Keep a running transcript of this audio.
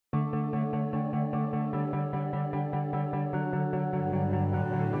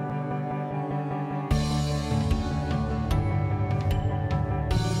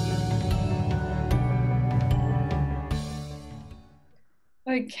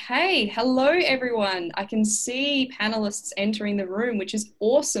Okay, hello everyone. I can see panelists entering the room, which is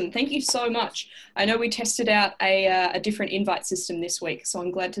awesome. Thank you so much. I know we tested out a different invite system this week, so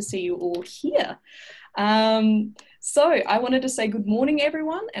I'm glad to see you all here. So I wanted to say good morning,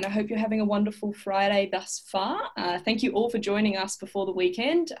 everyone, and I hope you're having a wonderful Friday thus far. Thank you all for joining us before the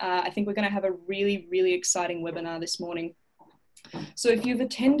weekend. I think we're going to have a really exciting webinar this morning. So if you've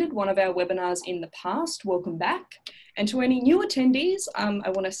attended one of our webinars in the past, welcome back. And to any new attendees, I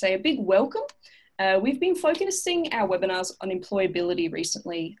want to say a big welcome. We've been focusing our webinars on employability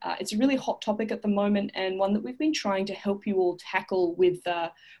recently. It's a really hot topic at the moment and one that we've been trying to help you all tackle with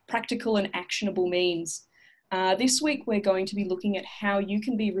practical and actionable means. This week, we're going to be looking at how you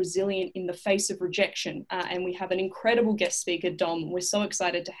can be resilient in the face of rejection. And we have an incredible guest speaker, Dom. We're so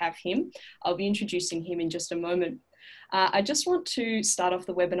excited to have him. I'll be introducing him in just a moment. I just want to start off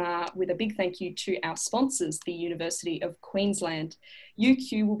the webinar with a big thank you to our sponsors, the University of Queensland.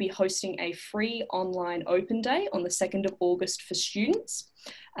 UQ will be hosting a free online open day on the 2nd of August for students,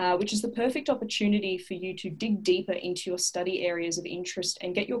 which is the perfect opportunity for you to dig deeper into your study areas of interest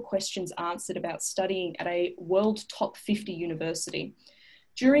and get your questions answered about studying at a world top 50 university.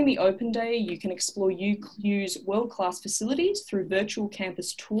 During the open day, you can explore UQ's world-class facilities through virtual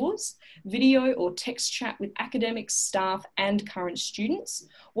campus tours, video or text chat with academics, staff, and current students,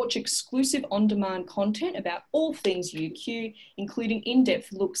 watch exclusive on-demand content about all things UQ, including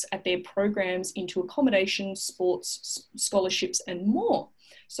in-depth looks at their programs into accommodation, sports, scholarships, and more.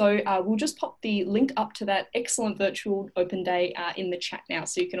 So we'll just pop the link up to that excellent virtual open day in the chat now,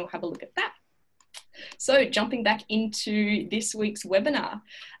 so you can all have a look at that. So jumping back into this week's webinar,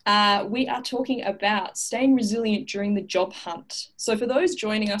 we are talking about staying resilient during the job hunt. So for those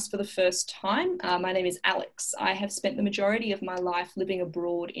joining us for the first time, my name is Alex. I have spent the majority of my life living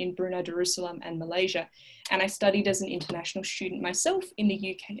abroad in Brunei Darussalam and Malaysia, and I studied as an international student myself in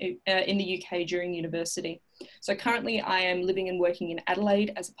the UK during university. So currently I am living and working in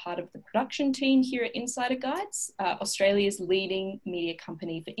Adelaide as a part of the production team here at Insider Guides, Australia's leading media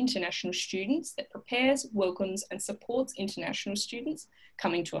company for international students that prepares, welcomes and supports international students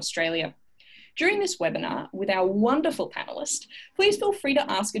coming to Australia. During this webinar with our wonderful panelist, please feel free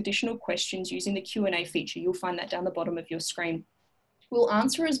to ask additional questions using the Q&A feature. You'll find that down the bottom of your screen. We'll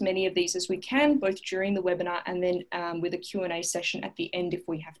answer as many of these as we can, both during the webinar and then with a Q&A session at the end if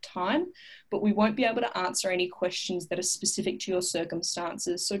we have time, but we won't be able to answer any questions that are specific to your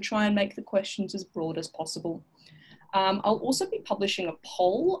circumstances, so try and make the questions as broad as possible. I'll also be publishing a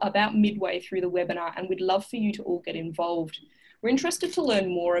poll about midway through the webinar, and we'd love for you to all get involved. We're interested to learn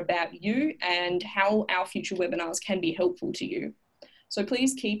more about you and how our future webinars can be helpful to you. So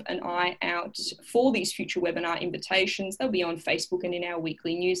please keep an eye out for these future webinar invitations. They'll be on Facebook and in our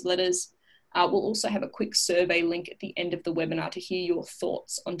weekly newsletters. We'll also have a quick survey link at the end of the webinar to hear your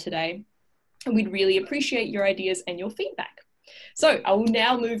thoughts on today. And we'd really appreciate your ideas and your feedback. So I will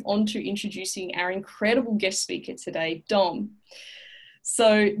now move on to introducing our incredible guest speaker today, Dom.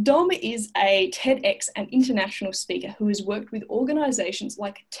 So Dom is a TEDx and international speaker who has worked with organisations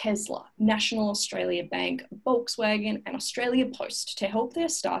like Tesla, National Australia Bank, Volkswagen and Australia Post to help their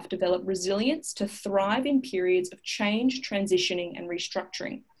staff develop resilience to thrive in periods of change, transitioning and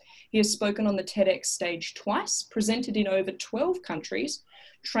restructuring. He has spoken on the TEDx stage twice, presented in over 12 countries,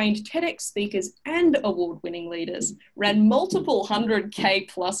 trained TEDx speakers and award-winning leaders, ran multiple 100K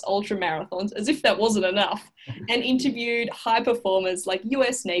plus ultra marathons, as if that wasn't enough, and interviewed high performers like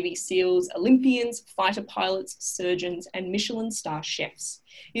US Navy SEALs, Olympians, fighter pilots, surgeons, and Michelin star chefs.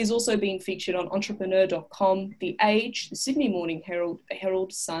 He has also been featured on entrepreneur.com, The Age, the Sydney Morning Herald, the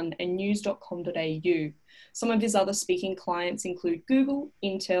Herald Sun, and news.com.au. Some of his other speaking clients include Google,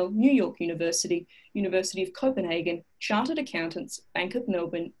 Intel, New York University, University of Copenhagen, Chartered Accountants, Bank of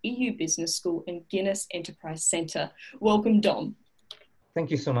Melbourne, EU Business School, and Guinness Enterprise Centre. Welcome, Dom.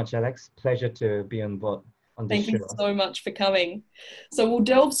 Thank you so much, Alex. Pleasure to be on board on this show. Thank you so much for coming. So we'll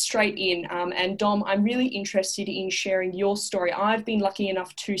delve straight in. And Dom, I'm really interested in sharing your story. I've been lucky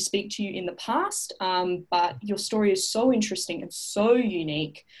enough to speak to you in the past, but your story is so interesting and so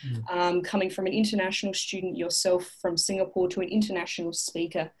unique, coming from an international student yourself from Singapore to an international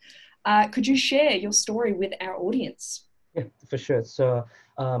speaker. Could you share your story with our audience? Yeah, for sure. So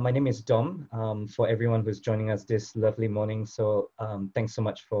my name is Dom, for everyone who's joining us this lovely morning. So thanks so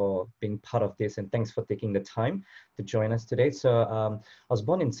much for being part of this and thanks for taking the time to join us today. So I was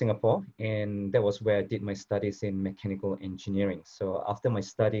born in Singapore and that was where I did my studies in mechanical engineering. So after my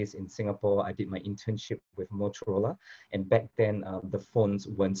studies in Singapore, I did my internship with Motorola, and back then the phones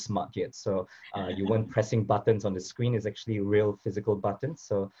weren't smart yet. So you weren't pressing buttons on the screen, it's actually real physical buttons.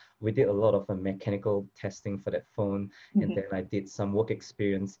 So we did a lot of mechanical testing for that phone. And then I did some work experience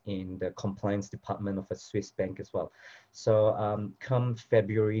experience in the compliance department of a Swiss bank as well. So come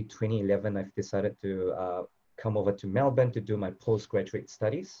February 2011, I've decided to come over to Melbourne to do my postgraduate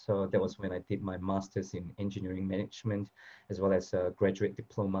studies. So that was when I did my master's in engineering management, as well as a graduate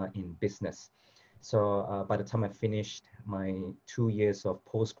diploma in business. So by the time I finished my 2 years of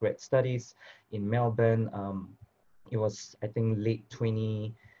postgrad studies in Melbourne, it was, I think, late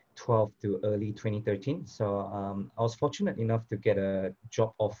 2012 to early 2013. So I was fortunate enough to get a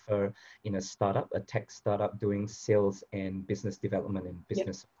job offer in a startup, a tech startup doing sales and business development and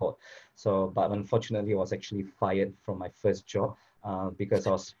business support. So, but unfortunately, I was actually fired from my first job because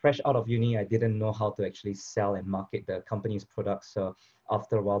I was fresh out of uni. I didn't know how to actually sell and market the company's products. So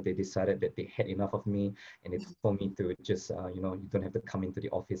after a while, they decided that they had enough of me and they told me to just, you know, you don't have to come into the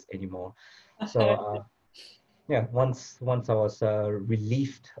office anymore. So yeah, once I was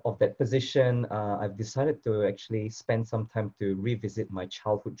relieved of that position, I've decided to actually spend some time to revisit my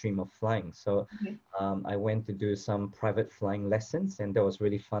childhood dream of flying. So I went to do some private flying lessons, and that was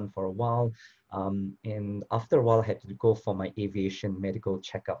really fun for a while. And after a while, I had to go for my aviation medical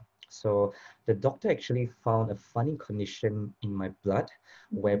checkup. So the doctor actually found a funny condition in my blood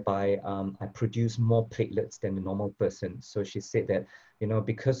whereby I produce more platelets than the normal person. So she said that, you know,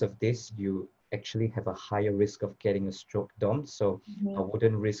 because of this, you actually have a higher risk of getting a stroke, Dom. So I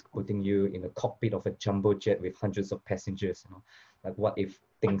wouldn't risk putting you in a cockpit of a jumbo jet with hundreds of passengers. You know, like what if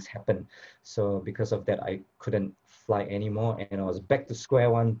things happen? So because of that, I couldn't fly anymore, and I was back to square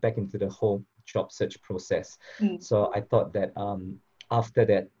one, back into the whole job search process. So I thought that after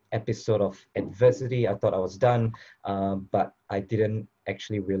that episode of adversity, I thought I was done, but I didn't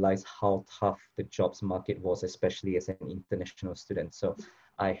actually realize how tough the jobs market was, especially as an international student. So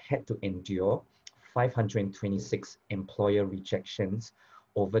I had to endure 526 employer rejections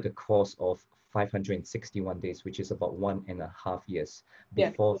over the course of 561 days, which is about 1.5 years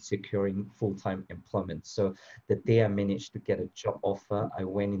before securing full-time employment. So the day I managed to get a job offer, I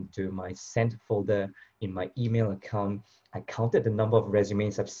went into my sent folder in my email account. I counted the number of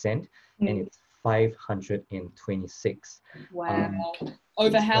resumes I've sent, and it's 526. Wow.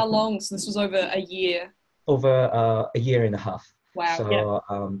 Over how long? So this was over a year? Over a year and a half. Wow.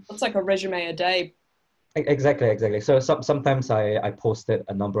 So that's like a resume a day. Exactly. So sometimes I posted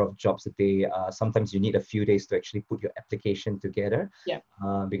a number of jobs a day. Sometimes you need a few days to actually put your application together.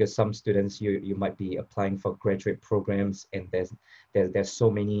 Because some students, you might be applying for graduate programs, and there's so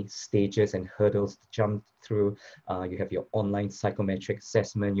many stages and hurdles to jump through. You have your online psychometric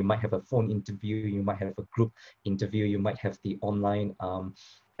assessment. You might have a phone interview. You might have a group interview. You might have the online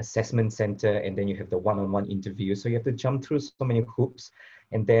assessment center, and then you have the one-on-one interview. So you have to jump through so many hoops,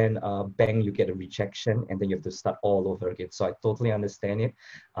 and then bang, you get a rejection, and then you have to start all over again. So I totally understand it,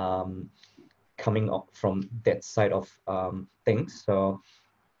 coming up from that side of things. So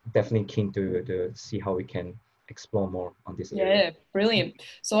definitely keen to see how we can explore more on this area. Yeah, brilliant.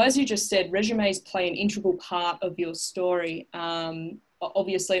 So as you just said, resumes play an integral part of your story.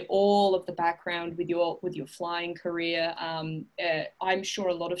 Obviously, all of the background with your flying career, I'm sure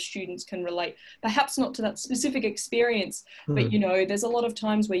a lot of students can relate. Perhaps not to that specific experience, but you know, there's a lot of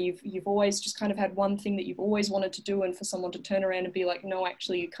times where you've always just kind of had one thing that you've always wanted to do, and for someone to turn around and be like, no,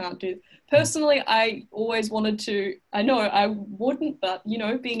 actually, you can't do. Personally, I always wanted to. I know I wouldn't, but you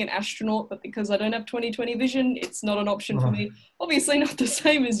know, being an astronaut, but because I don't have 20/20 vision, it's not an option for me. Obviously, not the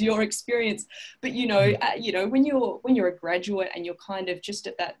same as your experience, but you know, when you're a graduate and you're kind of just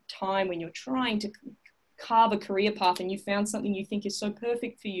at that time when you're trying to carve a career path, and you found something you think is so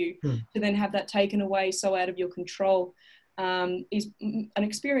perfect for you, to then have that taken away so out of your control, is an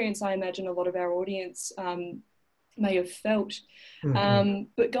experience I imagine a lot of our audience may have felt.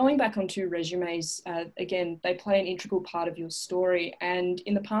 But going back onto resumes, again, they play an integral part of your story. And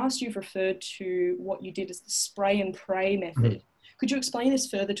in the past, you've referred to what you did as the spray and pray method. Could you explain this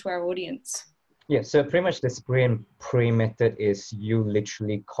further to our audience? Yeah, so pretty much the spray and pray method is you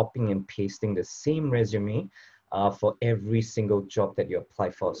literally copying and pasting the same resume for every single job that you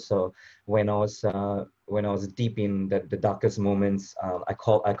apply for. So when I was deep in the darkest moments, I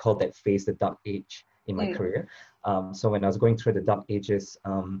call that phase the dark age in my career. So when I was going through the dark ages,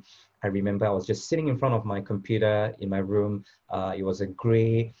 I remember I was just sitting in front of my computer in my room. It was a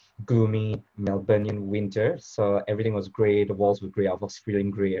gray, gloomy Melbourneian winter. So everything was gray, the walls were gray, I was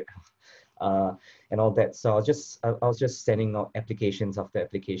feeling gray. And all that. So I was just sending out applications after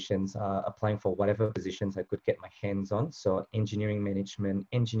applications, applying for whatever positions I could get my hands on. So engineering management,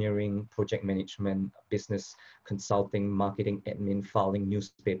 engineering, project management, business consulting, marketing, admin, filing,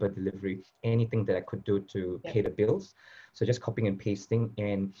 newspaper delivery, anything that I could do to pay the bills. So just copying and pasting.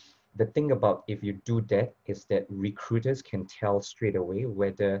 And the thing about if you do that is that recruiters can tell straight away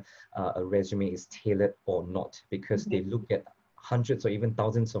whether a resume is tailored or not, because they look at hundreds or even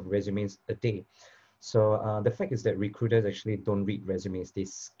thousands of resumes a day. So the fact is that recruiters actually don't read resumes. They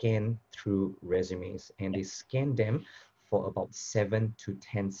scan through resumes, and they scan them for about 7 to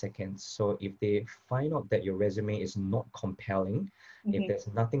 10 seconds. So if they find out that your resume is not compelling, if there's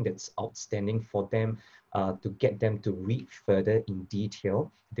nothing that's outstanding for them to get them to read further in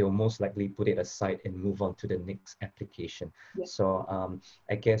detail, they will most likely put it aside and move on to the next application. So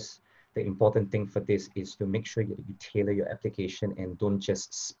I guess the important thing for this is to make sure that you tailor your application and don't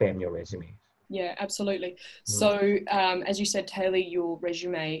just spam your resume. Yeah, absolutely. So as you said, tailor your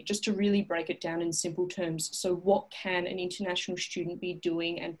resume, just to really break it down in simple terms. So what can an international student be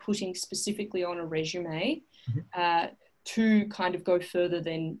doing and putting specifically on a resume to kind of go further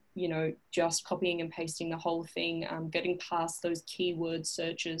than, you know, just copying and pasting the whole thing, getting past those keyword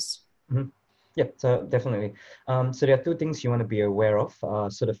searches? Yeah, so definitely. So there are two things you want to be aware of.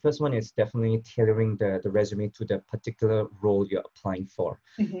 So the first one is definitely tailoring the resume to the particular role you're applying for.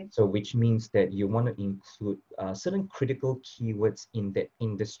 So which means that you want to include certain critical keywords in the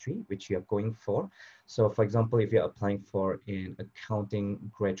industry which you're going for. So for example, if you're applying for an accounting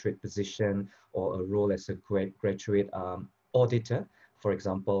graduate position or a role as a graduate auditor, for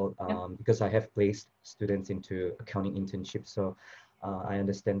example, because I have placed students into accounting internships, so I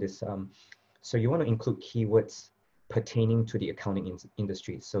understand this. So you want to include keywords pertaining to the accounting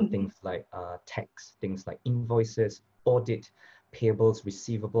industry. So things like tax, things like invoices, audit, payables,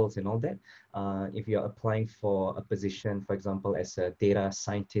 receivables, and all that. If you're applying for a position, for example, as a data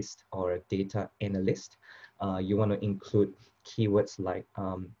scientist or a data analyst, you want to include keywords like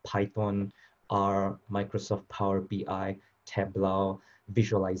Python, R, Microsoft Power BI, Tableau,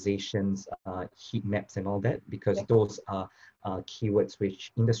 visualizations, heat maps, and all that, because those are keywords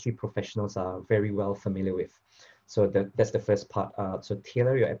which industry professionals are very well familiar with. So that's the first part. So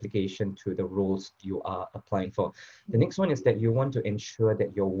tailor your application to the roles you are applying for. The next one is that you want to ensure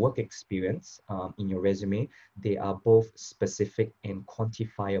that your work experience in your resume, they are both specific and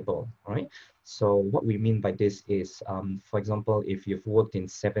quantifiable, right? So what we mean by this is, for example, if you've worked in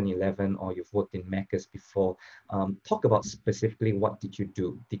 7-Eleven or you've worked in Macca's before, talk about specifically what did you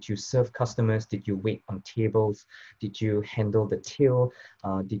do? Did you serve customers? Did you wait on tables? Did you handle the till?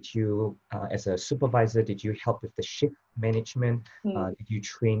 Did you, as a supervisor, did you help with the shift management? Did you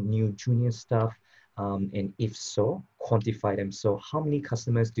train new junior staff? And if so, quantify them. So how many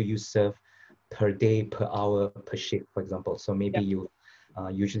customers do you serve per day, per hour, per shift, for example? So maybe you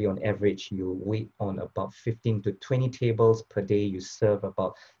usually on average, you wait on about 15 to 20 tables per day. You serve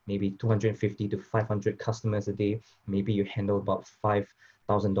about maybe 250 to 500 customers a day. Maybe you handle about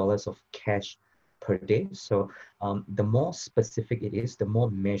 $5,000 of cash per day. So the more specific it is, the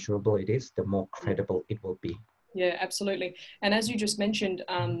more measurable it is, the more credible it will be. Yeah, absolutely. And as you just mentioned,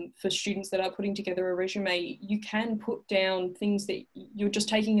 for students that are putting together a resume, you can put down things that you're just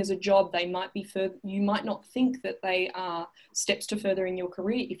taking as a job. They might be you might not think that they are steps to furthering your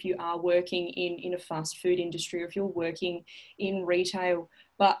career if you are working in a fast food industry or if you're working in retail.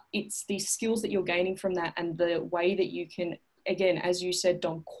 But it's the skills that you're gaining from that and the way that you can, again, as you said,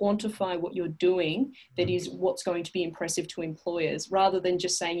 Dom, quantify what you're doing that is what's going to be impressive to employers, rather than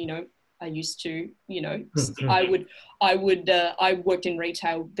just saying, you know, I used to, you know, I worked in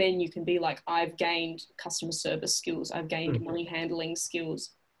retail. Then you can be like, I've gained customer service skills. I've gained money handling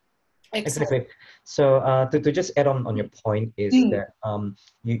skills. Excellent. Exactly. So to just add on your point is that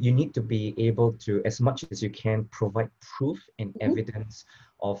you need to be able to, as much as you can, provide proof and evidence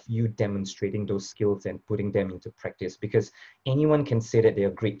of you demonstrating those skills and putting them into practice, because anyone can say that they're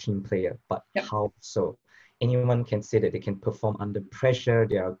a great team player, but how so? Anyone can say that they can perform under pressure,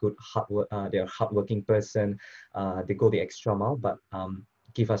 they are a good they're a hardworking person, they go the extra mile, but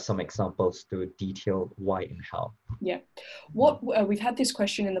give us some examples to detail why and how. Yeah. We've had this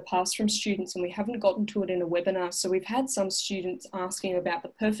question in the past from students and we haven't gotten to it in a webinar. So we've had some students asking about the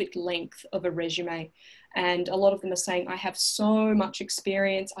perfect length of a resume. And a lot of them are saying, I have so much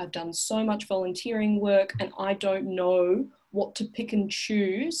experience, I've done so much volunteering work, and I don't know what to pick and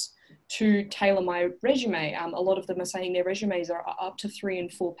choose to tailor my resume. A lot of them are saying their resumes are up to 3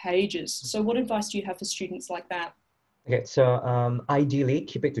 and 4 pages. So what advice do you have for students like that? Okay, so ideally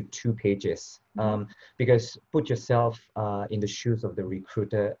keep it to 2 pages, because put yourself in the shoes of the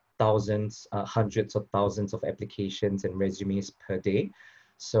recruiter, thousands, hundreds of thousands of applications and resumes per day.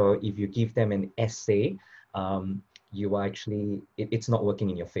 So if you give them an essay, you are actually, it's not working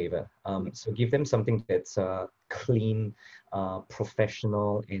in your favor. So give them something that's clean,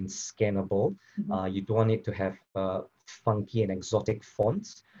 professional, and scannable. You don't want it to have funky and exotic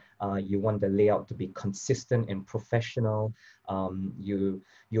fonts. You want the layout to be consistent and professional. You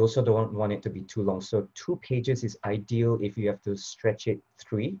also don't want it to be too long. So 2 pages is ideal if you have to stretch it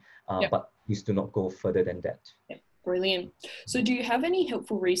 3, but please do not go further than that. Brilliant. So do you have any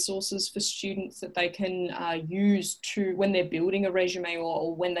helpful resources for students that they can use to when they're building a resume,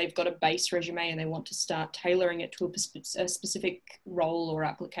 or when they've got a base resume and they want to start tailoring it to a specific role or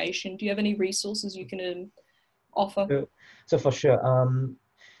application? Do you have any resources you can offer? So for sure.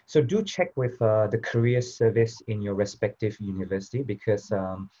 So do check with the career service in your respective university, because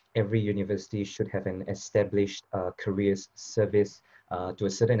every university should have an established careers service to a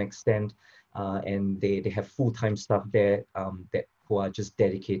certain extent, and they have full-time staff there who are just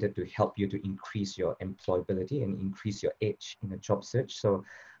dedicated to help you to increase your employability and increase your edge in a job search. So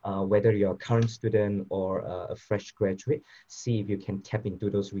whether you're a current student or a fresh graduate, see if you can tap into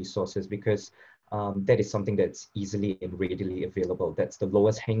those resources, because that is something that's easily and readily available. That's the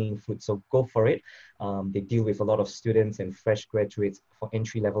lowest hanging fruit, so go for it. They deal with a lot of students and fresh graduates for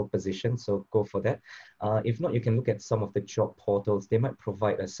entry-level positions, so go for that. If not, you can look at some of the job portals. They might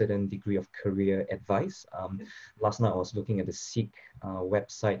provide a certain degree of career advice. Last night I was looking at the Seek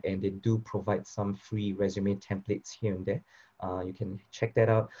website, and they do provide some free resume templates here and there. You can check that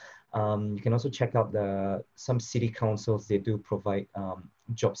out. You can also check out some city councils. They do provide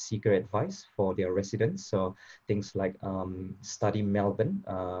job seeker advice for their residents. So things like Study Melbourne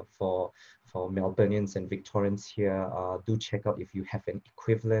for Melburnians and Victorians here. Do check out if you have an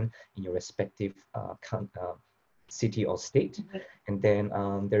equivalent in your respective city or state. And then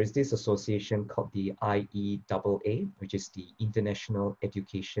there is this association called the IEAA, which is the International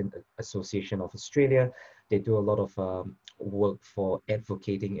Education Association of Australia. They do a lot of work for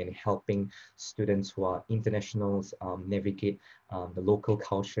advocating and helping students who are internationals navigate the local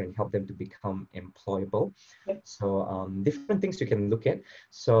culture and help them to become employable. So different things you can look at.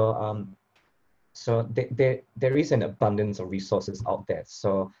 So there is an abundance of resources out there.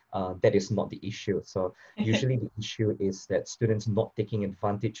 So that is not the issue. So usually the issue is that students not taking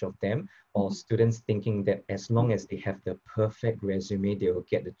advantage of them, or students thinking that as long as they have the perfect resume, they will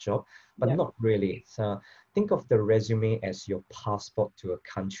get the job, but not really. So think of the resume as your passport to a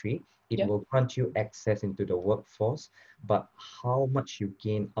country. It will grant you access into the workforce, but how much you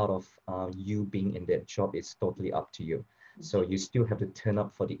gain out of you being in that job is totally up to you. So you still have to turn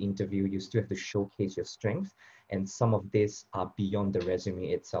up for the interview. You still have to showcase your strengths. And some of these are beyond the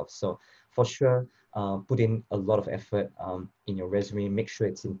resume itself. So for sure, put in a lot of effort in your resume. Make sure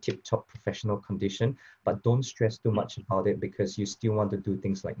it's in tip-top professional condition, but don't stress too much about it, because you still want to do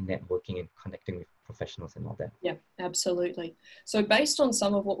things like networking and connecting with professionals and all that. Yeah, absolutely. So based on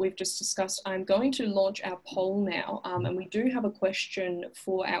some of what we've just discussed, I'm going to launch our poll now. And we do have a question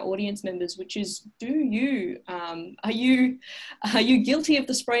for our audience members, which is, are you guilty of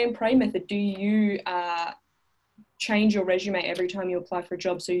the spray and pray method? Do you change your resume every time you apply for a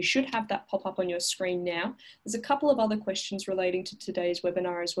job? So you should have that pop up on your screen now. There's a couple of other questions relating to today's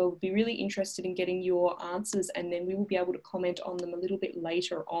webinar as well. We'll be really interested in getting your answers, and then we will be able to comment on them a little bit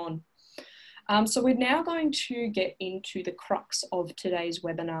later on. So we're now going to get into the crux of today's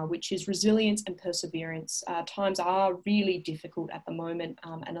webinar, which is resilience and perseverance. Times are really difficult at the moment,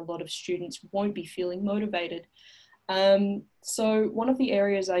 and a lot of students won't be feeling motivated. So one of the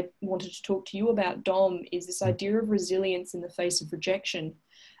areas I wanted to talk to you about, Dom, is this idea of resilience in the face of rejection.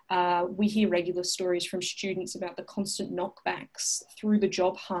 We hear regular stories from students about the constant knockbacks through the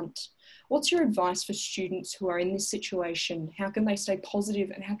job hunt. What's your advice for students who are in this situation? How can they stay positive,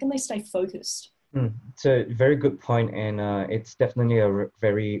 and how can they stay focused? It's a very good point, and it's definitely a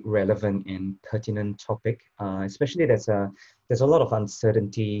very relevant and pertinent topic. Especially there's a lot of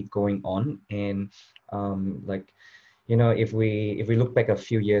uncertainty going on, and if we look back a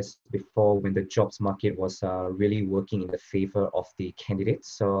few years before, when the jobs market was really working in the favor of the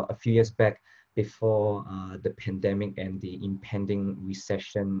candidates. So a few years back, before the pandemic and the impending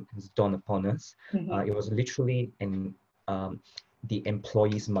recession has dawned upon us, it was literally the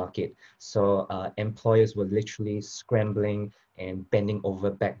employees market. So employers were literally scrambling and bending over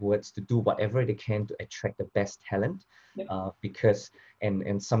backwards to do whatever they can to attract the best talent, because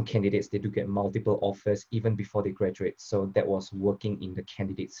and some candidates, they do get multiple offers even before they graduate. So that was working in the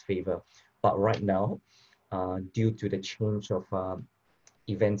candidate's favor. But right now, due to the change of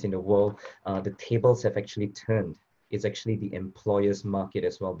events in the world, the tables have actually turned. It's actually the employer's market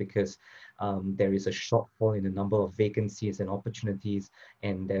as well, because there is a shortfall in the number of vacancies and opportunities,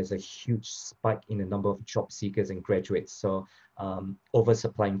 and there's a huge spike in the number of job seekers and graduates. So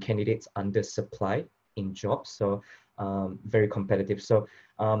oversupplying candidates, undersupply in jobs. So very competitive. So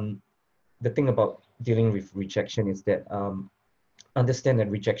the thing about dealing with rejection is that understand that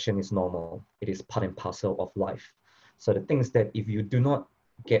rejection is normal. It is part and parcel of life. So the thing is that if you do not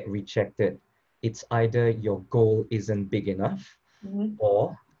get rejected, it's either your goal isn't big enough, Mhm.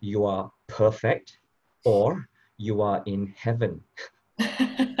 or you are perfect, or you are in heaven.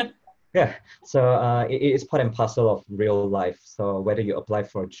 Yeah, so it is part and parcel of real life. So whether you apply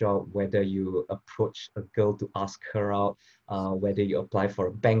for a job, whether you approach a girl to ask her out, whether you apply for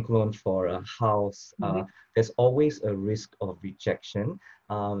a bank loan for a house, Mhm. there's always a risk of rejection.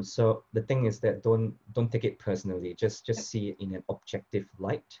 So the thing is that don't take it personally. Just see it in an objective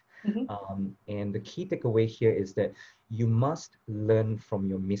light. Mhm. And the key takeaway here is that you must learn from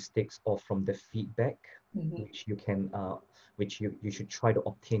your mistakes or from the feedback, Mhm. which you can which you should try to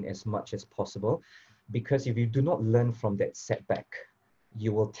obtain as much as possible. Because if you do not learn from that setback,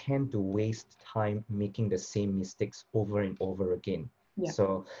 you will tend to waste time making the same mistakes over and over again. Yeah.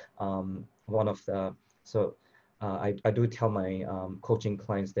 So one of the so I do tell my coaching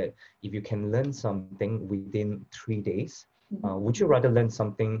clients that if you can learn something within 3 days, Mhm. would you rather learn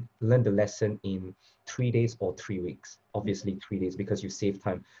the lesson in 3 days or 3 weeks? Obviously 3 days, because you save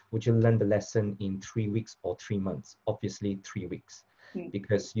time. Would you learn the lesson in 3 weeks or 3 months? Obviously 3 weeks, Mm.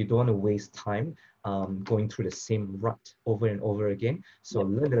 because you don't want to waste time going through the same rut over and over again. So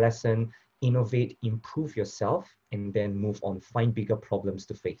Yeah. learn the lesson, innovate, improve yourself, and then move on, find bigger problems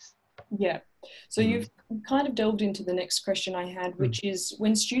to face. Yeah. So Mm. you've kind of delved into the next question I had, Mm. which is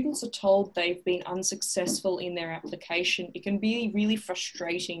when students are told they've been unsuccessful in their application, it can be really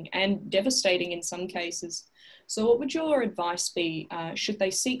frustrating and devastating in some cases. So, what would your advice be? Should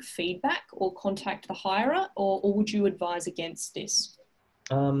they seek feedback or contact the hirer, or would you advise against this?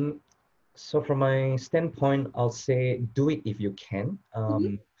 Um, so from my standpoint, I'll say do it if you can.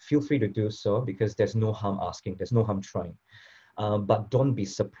 Mhm. Feel free to do so, because there's no harm asking, there's no harm trying. But don't be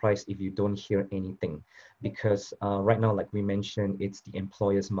surprised if you don't hear anything, because right now, like we mentioned, it's the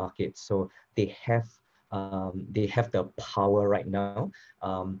employer's market. So they have the power right now.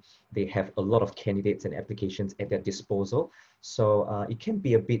 They have a lot of candidates and applications at their disposal. So it can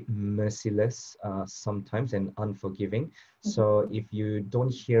be a bit merciless sometimes and unforgiving. Mhm. So if you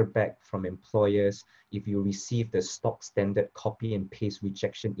don't hear back from employers, if you receive the stock standard copy and paste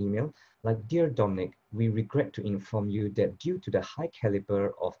rejection email, like, dear Dominic, we regret to inform you that due to the high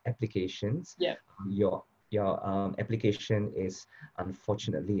caliber of applications, Yeah. your application is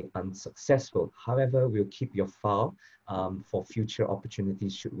unfortunately unsuccessful. However, we'll keep your file for future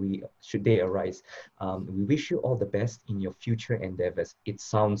opportunities should they arise. We wish you all the best in your future endeavors. It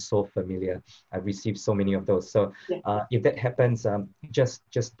sounds so familiar. I've received so many of those. So Yeah. if that happens,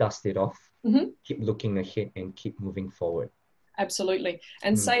 just dust it off. Mhm. Keep looking ahead and keep moving forward. Absolutely.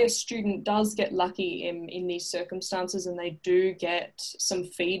 And Mm. say a student does get lucky in these circumstances and they do get some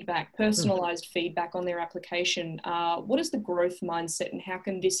feedback, Mm. personalized feedback on their application. What is the growth mindset and how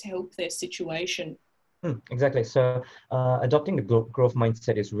can this help their situation? Exactly. So adopting the growth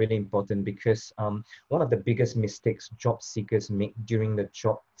mindset is really important, because one of the biggest mistakes job seekers make during the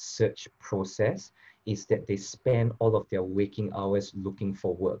job search process is that they spend all of their waking hours looking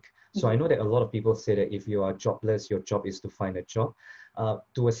for work. So I Mhm. know that a lot of people say that if you are jobless, your job is to find a job.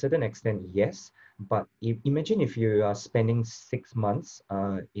 To a certain extent, yes. But imagine if you are spending 6 months,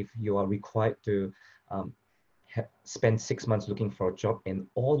 if you are required to um, spend 6 months looking for a job, and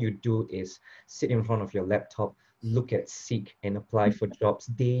all you do is sit in front of your laptop, look at Seek, and apply for jobs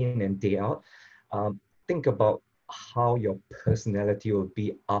day in and day out. Think about how your personality will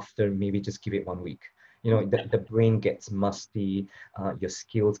be after maybe just give it 1 week. You know, the brain gets musty, your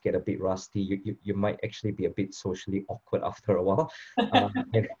skills get a bit rusty, you might actually be a bit socially awkward after a while.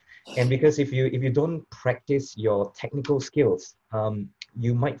 And, and because if you don't practice your technical skills,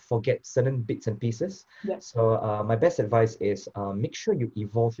 you might forget certain bits and pieces. Yeah. So my best advice is make sure you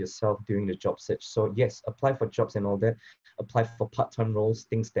evolve yourself during the job search. So yes, apply for jobs and all that. Apply for part-time roles,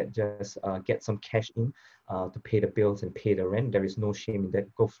 things that just get some cash in to pay the bills and pay the rent. There is no shame in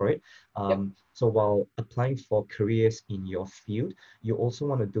that. Go for it. Yep. So while applying for careers in your field, you also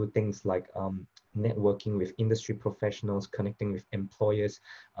want to do things like networking with industry professionals, connecting with employers,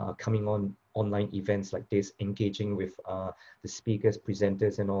 coming on online events like this, engaging with the speakers,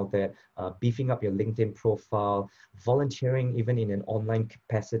 presenters, and all that, beefing up your LinkedIn profile, volunteering even in an online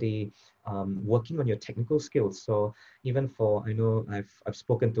capacity, working on your technical skills. So even for, I know I've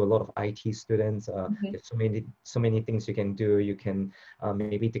spoken to a lot of IT students. Mhm. There's so many things you can do. You can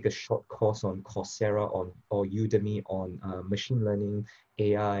maybe take a short course on Coursera or Udemy on machine learning,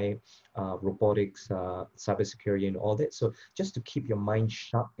 AI, robotics, cybersecurity, and all that. So just to keep your mind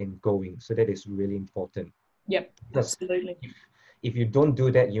sharp and going. So that is really important. Yep. Because Absolutely. if you don't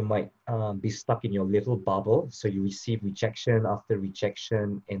do that, you might be stuck in your little bubble. So you receive rejection after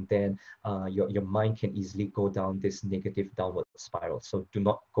rejection, and then your mind can easily go down this negative downward spiral. So do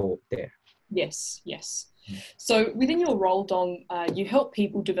not go there. Yes, yes. So within your role, Dom, you help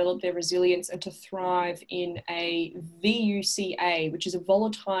people develop their resilience and to thrive in a VUCA, which is a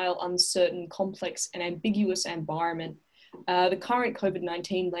volatile, uncertain, complex, and ambiguous environment. The current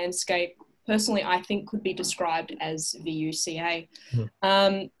COVID-19 landscape, personally, I think could be described as VUCA.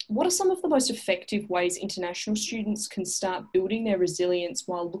 What are some of the most effective ways international students can start building their resilience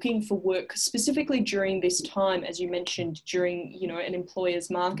while looking for work, specifically during this time, as you mentioned, during an employer's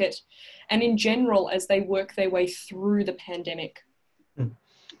market, and in general as they work their way through the pandemic?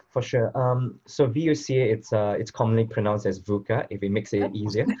 For sure. So VUCA, it's commonly pronounced as VUCA if it makes it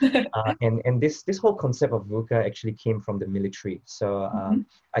easier. And this whole concept of VUCA actually came from the military. So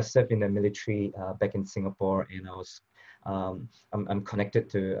I served in the military back in Singapore, and I'm connected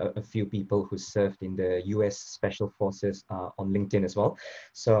to a few people who served in the US Special Forces on LinkedIn as well.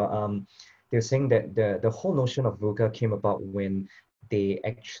 So they're saying that the whole notion of VUCA came about when they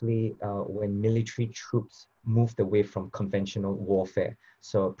actually, when military troops moved away from conventional warfare.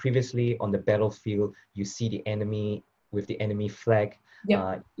 So previously on the battlefield, you see the enemy with the enemy flag,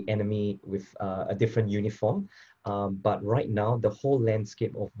 the enemy with a different uniform. But right now, the whole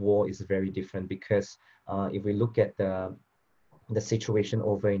landscape of war is very different because if we look at the situation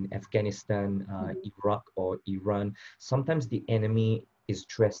over in Afghanistan, Iraq, or Iran, sometimes the enemy is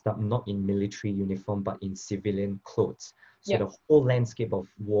dressed up not in military uniform, but in civilian clothes. So the whole landscape of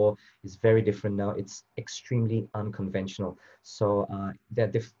war is very different now. It's extremely unconventional. So there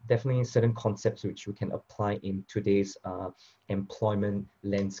are definitely certain concepts which we can apply in today's employment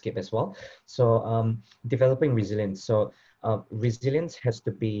landscape as well. So developing resilience. So resilience has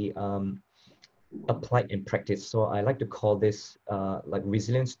to be applied and practiced. So I like to call this like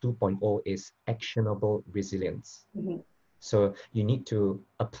resilience 2.0 is actionable resilience. So you need to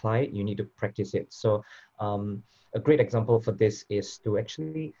apply it, you need to practice it. So a great example for this is to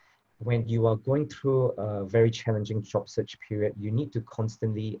actually, when you are going through a very challenging job search period, you need to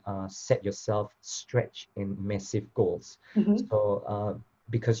constantly set yourself stretch and massive goals. So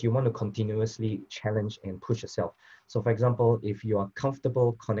because you want to continuously challenge and push yourself. So for example, if you are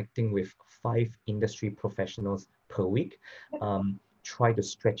comfortable connecting with 5 industry professionals per week, try to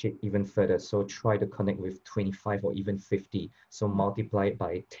stretch it even further. So try to connect with 25 or even 50. So multiply it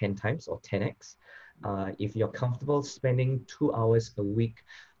by 10 times or 10x. If you're comfortable spending 2 hours a week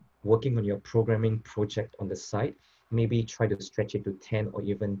working on your programming project on the side, maybe try to stretch it to 10 or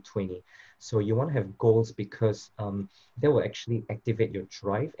even 20. So you want to have goals because that will actually activate your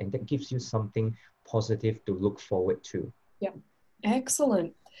drive, and that gives you something positive to look forward to. Yeah,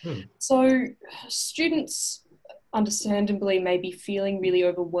 excellent. So students understandably may be feeling really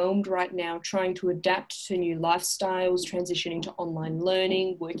overwhelmed right now, trying to adapt to new lifestyles, transitioning to online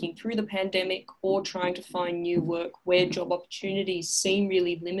learning, working through the pandemic, or trying to find new work where job opportunities seem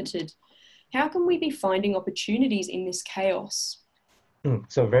really limited. How can we be finding opportunities in this chaos?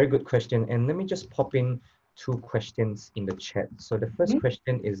 So very good question. And let me just pop in 2 questions in the chat. So the first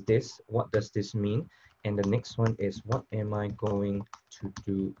question is this: what does this mean? And the next one is, what am I going to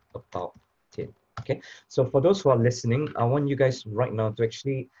do about it? Okay, so for those who are listening, I want you guys right now to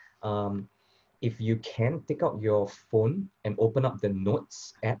actually, if you can, take out your phone and open up the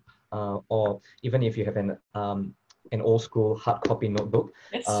Notes app, or even if you have an old school hard copy notebook.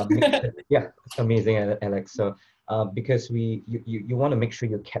 Yeah, amazing, Alex. So because you want to make sure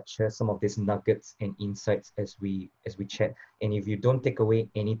you capture some of these nuggets and insights as we chat. And if you don't take away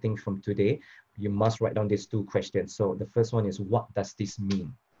anything from today, you must write down these 2 questions. So the first one is, what does this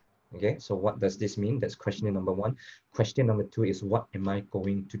mean? Okay, so what does this mean? That's question number 1. Question number 2 is, what am I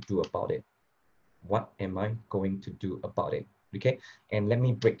going to do about it? What am I going to do about it? Okay, and let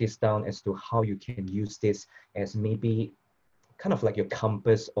me break this down as to how you can use this as maybe kind of like your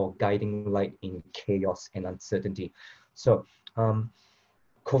compass or guiding light in chaos and uncertainty. So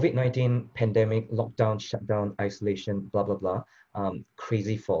COVID-19 pandemic, lockdown, shutdown, isolation, blah, blah, blah.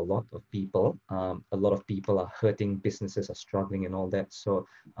 Crazy for a lot of people. A lot of people are hurting, businesses are struggling and all that. So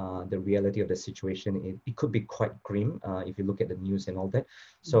the reality of the situation, it could be quite grim if you look at the news and all that.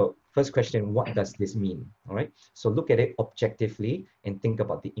 So first question, what does this mean? All right. So look at it objectively and think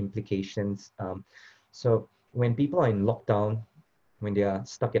about the implications. So when people are in lockdown, when they are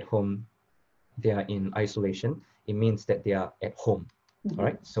stuck at home, they are in isolation, it means that they are at home. All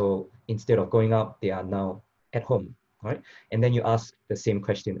right. So instead of going out, they are now at home. All right. And then you ask the same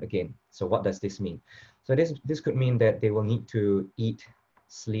question again. So what does this mean? So this could mean that they will need to eat,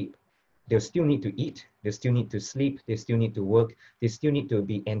 sleep. They'll still need to eat. They still need to sleep, they still need to work, they still need to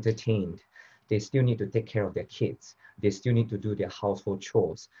be entertained, they still need to take care of their kids, they still need to do their household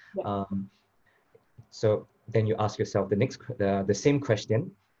chores. Yeah. So then you ask yourself the same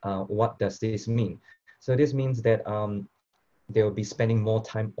question, what does this mean? So this means that they will be spending more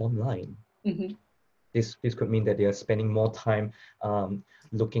time online. Mm-hmm. This could mean that they are spending more time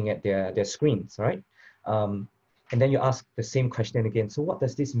looking at their screens, right? And then you ask the same question again. So what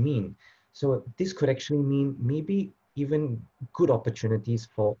does this mean? So this could actually mean maybe even good opportunities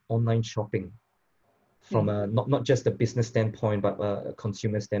for online shopping from a, not just a business standpoint, but a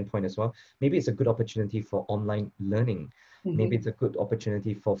consumer standpoint as well. Maybe it's a good opportunity for online learning. Mm-hmm. Maybe it's a good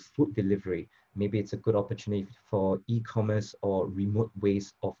opportunity for food delivery. Maybe it's a good opportunity for e-commerce or remote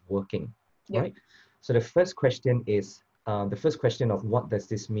ways of working, Yeah. right? So the first question is, the first question of what does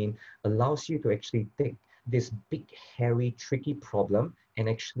this mean allows you to actually take this big, hairy, tricky problem and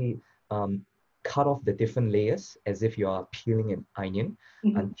actually cut off the different layers as if you are peeling an onion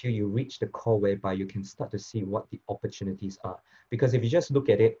Mm-hmm. until you reach the core whereby you can start to see what the opportunities are. Because if you just look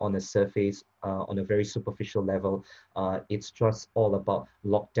at it on a surface, on a very superficial level, it's just all about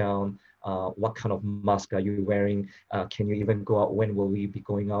lockdown, what kind of mask are you wearing, can you even go out, when will we be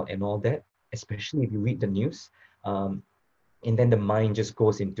going out and all that, especially if you read the news. And then the mind just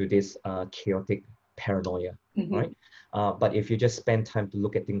goes into this chaotic paranoia, Mm-hmm. right? But if you just spend time to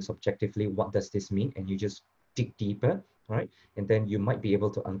look at things objectively, what does this mean? And you just dig deeper, right? And then you might be able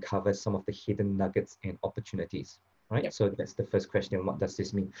to uncover some of the hidden nuggets and opportunities, right? Yep. So that's the first question. What does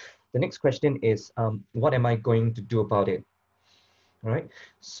this mean? The next question is, what am I going to do about it? All right.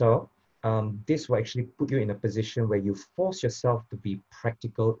 So this will actually put you in a position where you force yourself to be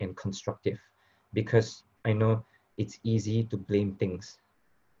practical and constructive, because I know it's easy to blame things.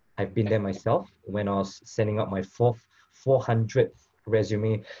 I've been there myself when I was sending out my 400th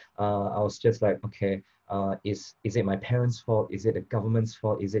resume. I was just like, okay, is it my parents' fault? Is it the government's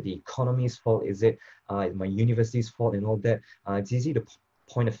fault? Is it the economy's fault? Is it my university's fault and all that? It's easy to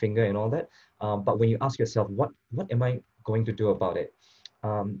point a finger and all that. But when you ask yourself, what am I going to do about it?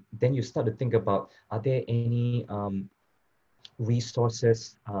 Then you start to think about, are there any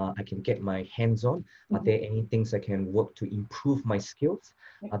resources I can get my hands on? Are Mm-hmm. there any things I can work to improve my skills?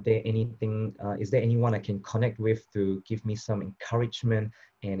 Yep. Are there anything, is there anyone I can connect with to give me some encouragement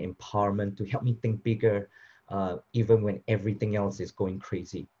and empowerment to help me think bigger, even when everything else is going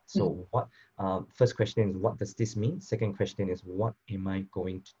crazy? So first question is, what does this mean? Second question is, what am I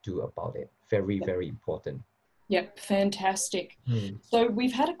going to do about it? Very, Yep. very important. Yep, fantastic. So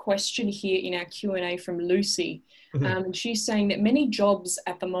we've had a question here in our Q&A from Lucy. And she's saying that many jobs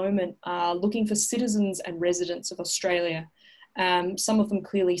at the moment are looking for citizens and residents of Australia. Some of them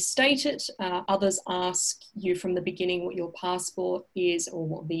clearly state it. Others ask you from the beginning what your passport is or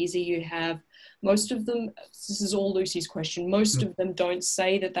what visa you have. Most of them, this is all Lucy's question, most of them don't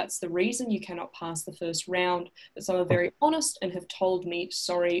say that that's the reason you cannot pass the first round, but some are very honest and have told me,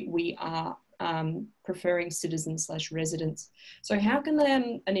 sorry, we are preferring citizens/residents. So how can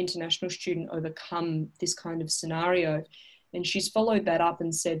an international student overcome this kind of scenario? And she's followed that up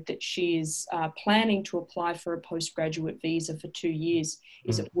and said that she is planning to apply for a postgraduate visa for 2 years.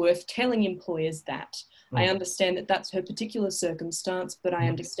 Is it worth telling employers that? I understand that that's her particular circumstance, but I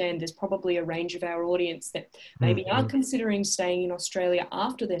understand there's probably a range of our audience that maybe aren't considering staying in Australia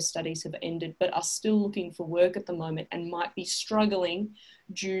after their studies have ended, but are still looking for work at the moment and might be struggling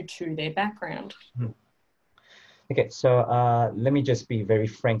due to their background. Okay, so let me just be very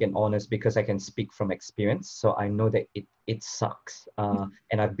frank and honest, because I can speak from experience. So I know that it sucks.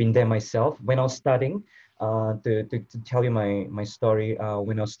 And I've been there myself. When I was studying, to tell you my story,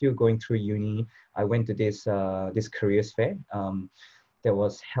 when I was still going through uni, I went to this careers fair that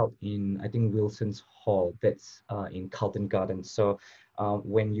was held in, I think, Wilson's Hall, that's in Carlton Gardens. So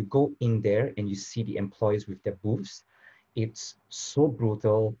when you go in there and you see the employees with their booths, it's so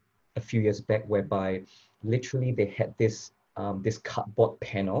brutal a few years back, whereby literally they had this cardboard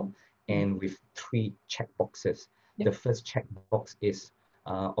panel and with 3 check boxes. The first check box is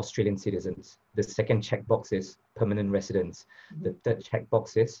Australian citizens. The second check box is permanent residents. The third check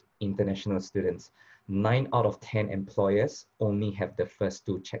box is international students. 9 out of 10 employers only have the first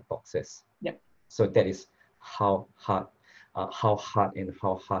 2 check boxes. So that is how hard and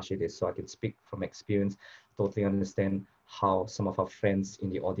how harsh it is. So I can speak from experience, totally understand how some of our friends in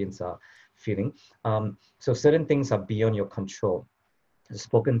the audience are feeling. So certain things are beyond your control. I've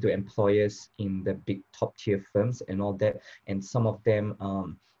spoken to employers in the big top tier firms and all that, and some of them,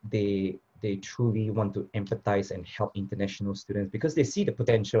 they they truly want to empathize and help international students because they see the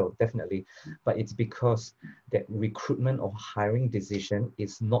potential, definitely. But it's because that recruitment or hiring decision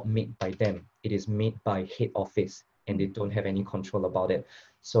is not made by them. It is made by head office, and they don't have any control about it.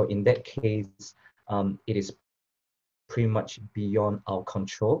 So in that case, it is pretty much beyond our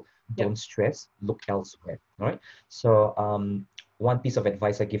control. Don't stress, look elsewhere. All right. So one piece of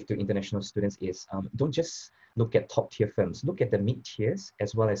advice I give to international students is don't just look at top tier firms, look at the mid tiers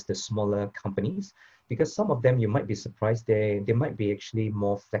as well as the smaller companies, because some of them you might be surprised they might be actually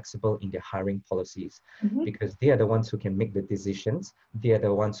more flexible in their hiring policies, because they are the ones who can make the decisions. They are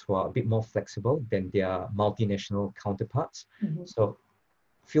the ones who are a bit more flexible than their multinational counterparts. So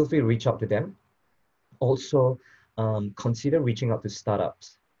feel free to reach out to them. Also, consider reaching out to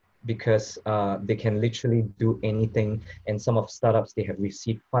startups, because they can literally do anything. And some of startups, they have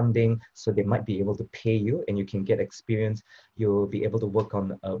received funding, so they might be able to pay you and you can get experience. You'll be able to work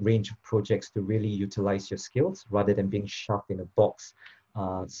on a range of projects to really utilize your skills rather than being shoved in a box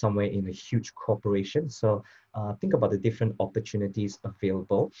somewhere in a huge corporation. So think about the different opportunities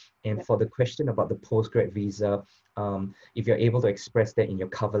available. And for the question about the postgrad visa, if you're able to express that in your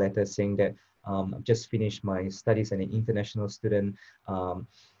cover letter saying that I've just finished my studies and an international student,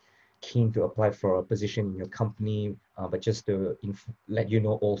 keen to apply for a position in your company, but just to let you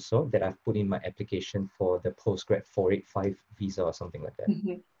know also that I've put in my application for the postgrad 485 visa or something like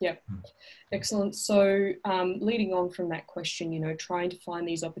that. Yeah, excellent. So leading on from that question, you know, trying to find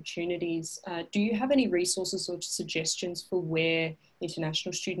these opportunities, do you have any resources or suggestions for where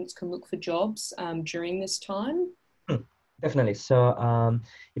international students can look for jobs during this time? Definitely. So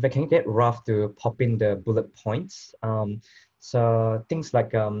if I can get Ralph to pop in the bullet points. So things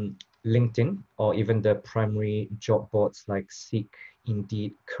like LinkedIn, or even the primary job boards like Seek,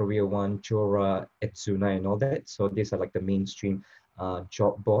 Indeed, Career One, Jora, Etsuna, and all that. So these are like the mainstream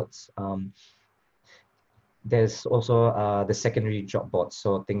job boards. There's also the secondary job boards.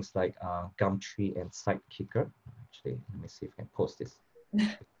 So things like Gumtree and Sidekicker. Actually, let me see if I can post this.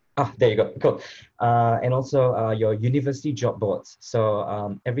 There you go. Cool. And also your university job boards.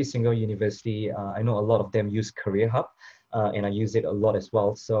 So every single university, I know a lot of them use Career Hub, and I use it a lot as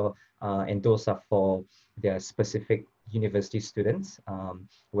well. So and those are for their specific university students,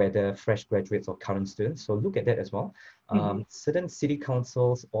 whether fresh graduates or current students. So look at that as well. Certain city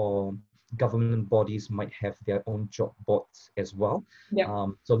councils or government bodies might have their own job boards as well.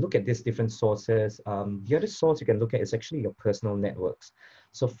 So look at these different sources. The other source you can look at is actually your personal networks.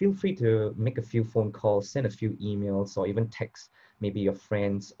 So feel free to make a few phone calls, send a few emails, or even text maybe your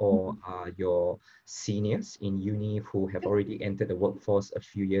friends or your seniors in uni who have already entered the workforce a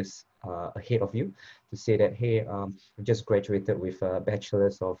few years ahead of you, to say that, hey, I just graduated with a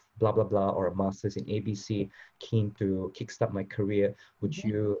bachelor's of blah, blah, blah, or a master's in ABC, keen to kickstart my career. Would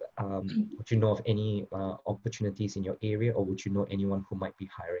you know of any opportunities in your area, or would you know anyone who might be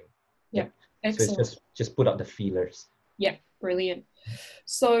hiring? Excellent. So it's just put out the feelers. Yeah, brilliant.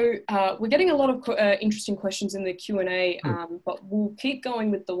 So we're getting a lot of interesting questions in the Q&A, but we'll keep going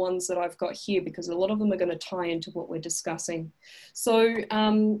with the ones that I've got here because a lot of them are going to tie into what we're discussing. So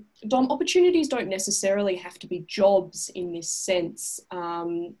Dom, opportunities don't necessarily have to be jobs in this sense.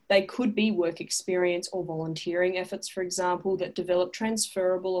 They could be work experience or volunteering efforts, for example, that develop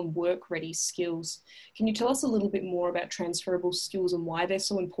transferable and work-ready skills. Can you tell us a little bit more about transferable skills and why they're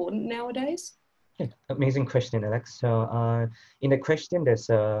so important nowadays? Yeah, amazing question, Alex. So in the question, there's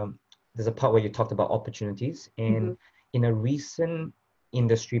a part where you talked about opportunities, and in a recent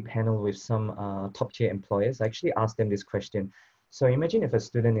industry panel with some top tier employers, I actually asked them this question. So imagine if a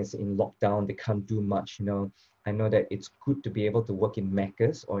student is in lockdown, they can't do much, you know. I know that it's good to be able to work in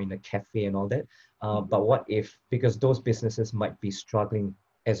Macca's or in a cafe and all that, but what if, because those businesses might be struggling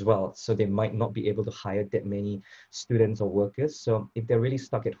as well, so they might not be able to hire that many students or workers. So if they're really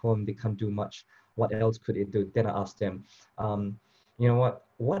stuck at home, they can't do much. What else could it do? Then I asked them, you know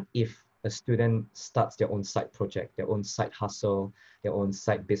what if a student starts their own side project, their own side hustle, their own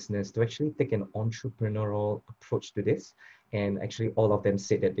side business, to actually take an entrepreneurial approach to this? And actually all of them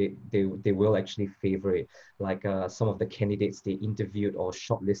said that they will actually favor it. Like some of the candidates they interviewed or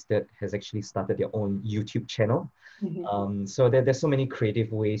shortlisted has actually started their own YouTube channel. So there's so many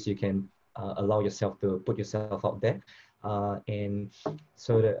creative ways you can allow yourself to put yourself out there. And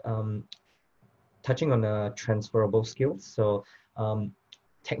so the touching on transferable skills. So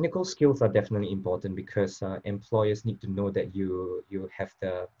technical skills are definitely important because employers need to know that you have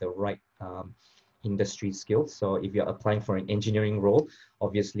the right industry skills. So if you're applying for an engineering role,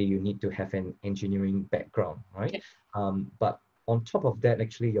 obviously you need to have an engineering background, right? But on top of that,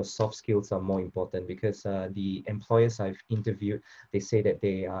 actually, your soft skills are more important because the employers I've interviewed, they say that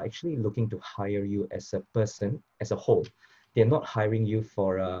they are actually looking to hire you as a person, as a whole. They're not hiring you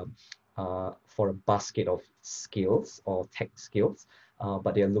for a basket of skills or tech skills,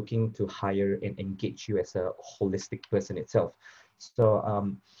 but they're looking to hire and engage you as a holistic person itself.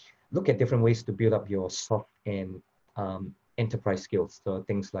 So look at different ways to build up your soft and enterprise skills. So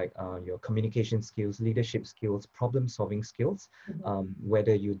things like your communication skills, leadership skills, problem solving skills,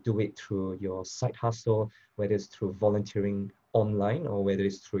 whether you do it through your side hustle, whether it's through volunteering online, or whether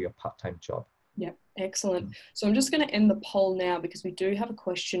it's through your part-time job. Yeah, excellent. So I'm just going to end the poll now because we do have a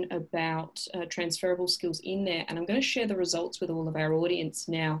question about transferable skills in there, and I'm going to share the results with all of our audience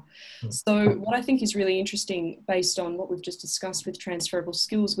now. So what I think is really interesting based on what we've just discussed with transferable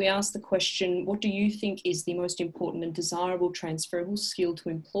skills, we asked the question, what do you think is the most important and desirable transferable skill to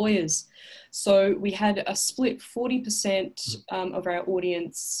employers? So we had a split. 40% of our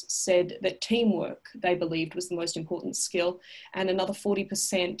audience said that teamwork they believed was the most important skill, and another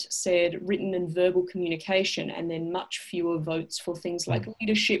 40% said written and verbal communication, and then much fewer votes for things like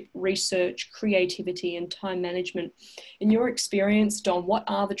leadership, research, creativity, and time management. In your experience, Dom, what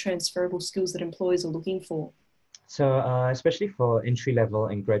are the transferable skills that employers are looking for? So especially for entry-level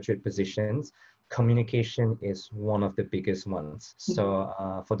and graduate positions, communication is one of the biggest ones.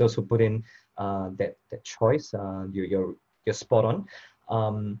 So for those who put in that choice, you're spot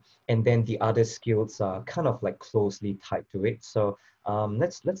on. And then the other skills are kind of like closely tied to it. So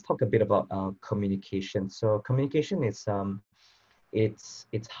let's talk a bit about communication. So communication is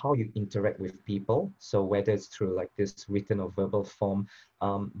it's how you interact with people. So whether it's through like this written or verbal form,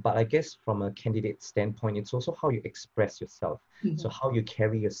 but I guess from a candidate standpoint, it's also how you express yourself. So how you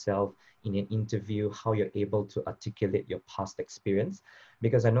carry yourself in an interview, how you're able to articulate your past experience.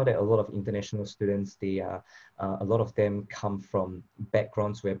 Because I know that a lot of international students, they are, a lot of them come from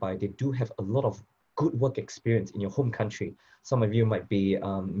backgrounds whereby they do have a lot of good work experience in your home country. Some of you might be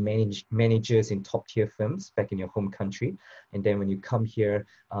managers in top tier firms back in your home country. And then when you come here,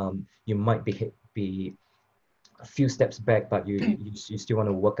 you might be a few steps back, but you still want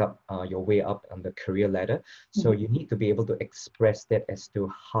to work up your way up on the career ladder. So you need to be able to express that as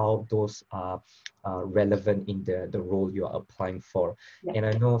to how those are relevant in the role you are applying for. And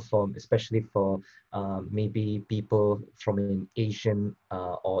I know especially for maybe people from an Asian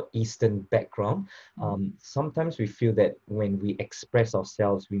or Eastern background, sometimes we feel that when we express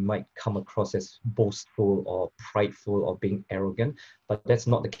ourselves, we might come across as boastful or prideful or being arrogant, but that's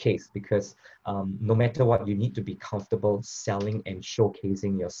not the case because no matter what, you need to be comfortable selling and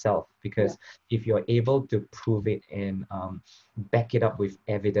showcasing yourself, because if you're able to prove it and back it up with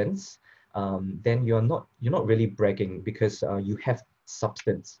evidence, then you're not really bragging because you have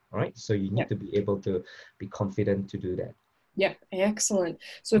substance, right? So you need to be able to be confident to do that. Yeah, excellent.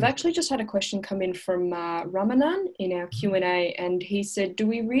 So we've actually just had a question come in from Ramanan in our Q&A, and he said, do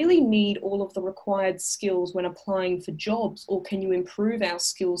we really need all of the required skills when applying for jobs, or can you improve our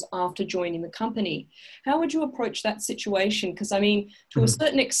skills after joining the company? How would you approach that situation? Because I mean, to a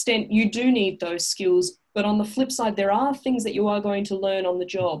certain extent, you do need those skills, but on the flip side, there are things that you are going to learn on the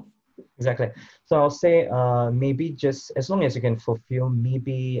job. Exactly. So I'll say maybe just as long as you can fulfill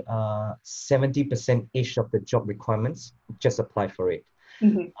maybe 70%-ish of the job requirements, just apply for it.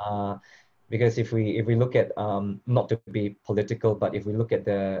 Because if we look at, not to be political, but if we look at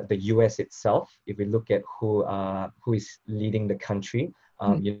the US itself, if we look at who is leading the country,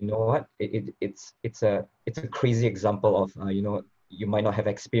 you know what, it's a crazy example of you might not have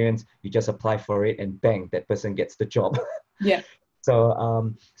experience, you just apply for it and bang, that person gets the job.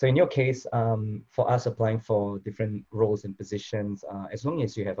 So in your case, for us applying for different roles and positions, as long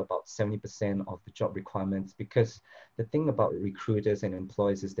as you have about 70% of the job requirements, because the thing about recruiters and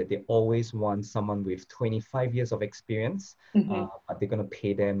employers is that they always want someone with 25 years of experience, but they're going to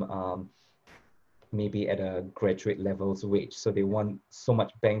pay them maybe at a graduate level's wage. So they want so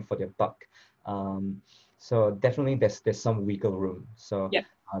much bang for their buck. So definitely there's some wiggle room. So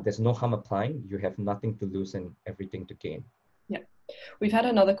there's no harm applying. You have nothing to lose and everything to gain. We've had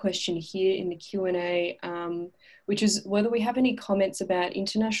another question here in the Q&A, which is whether we have any comments about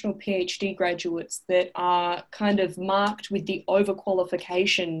international PhD graduates that are kind of marked with the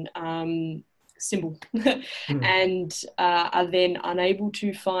overqualification symbol and are then unable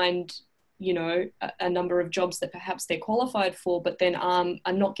to find, a number of jobs that perhaps they're qualified for, but then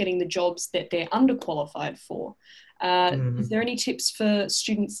are not getting the jobs that they're underqualified for. Is there any tips for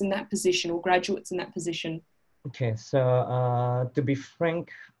students in that position or graduates in that position? Okay, so to be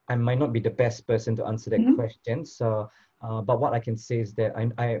frank, I might not be the best person to answer that question. So But what I can say is that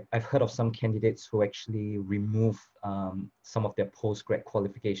I've heard of some candidates who actually remove some of their postgrad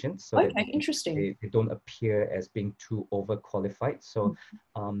qualifications so that Okay, interesting. they don't appear as being too overqualified. So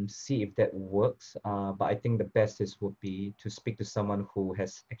see if that works. But I think the best would be to speak to someone who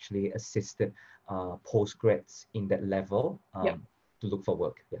has actually assisted postgrads in that level Yep. to look for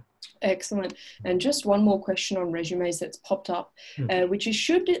work. Yeah. Excellent. And just one more question on resumes that's popped up, which is,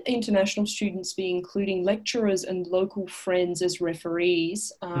 should international students be including lecturers and local friends as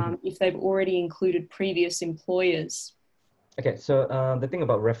referees if they've already included previous employers? Okay, so the thing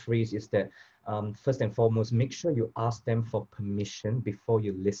about referees is that first and foremost, make sure you ask them for permission before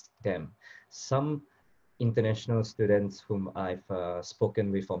you list them. Some international students whom I've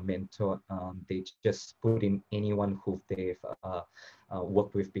spoken with or mentored, they just put in anyone who they've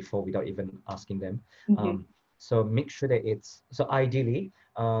worked with before without even asking them. So make sure that so ideally,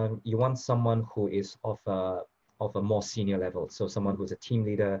 you want someone who is of a more senior level. So someone who's a team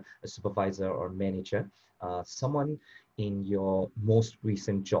leader, a supervisor or manager, someone in your most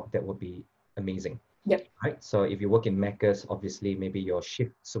recent job. That would be amazing. Yep. Right. So if you work in Macca's, obviously maybe your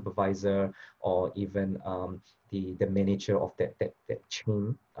shift supervisor or even the manager of that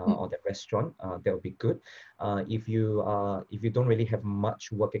chain or that restaurant, that would be good. If you don't really have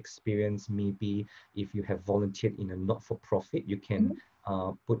much work experience, maybe if you have volunteered in a not-for-profit, you can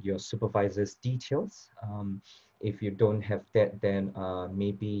put your supervisor's details. If you don't have that, then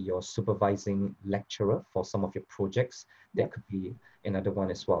maybe your supervising lecturer for some of your projects, that could be another one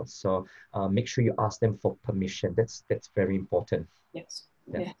as well. So make sure you ask them for permission. That's very important. Yes.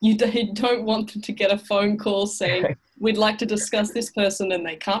 Yeah. You don't want them to get a phone call saying, we'd like to discuss this person, and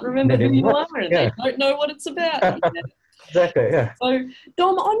they can't remember who you are and they don't know what it's about. Yeah. Exactly, yeah. So,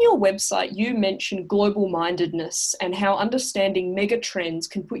 Dom, on your website, you mentioned global-mindedness and how understanding mega trends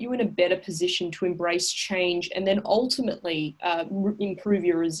can put you in a better position to embrace change and then ultimately improve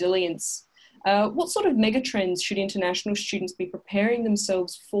your resilience. What sort of mega trends should international students be preparing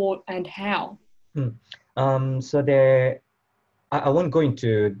themselves for, and how? So I won't go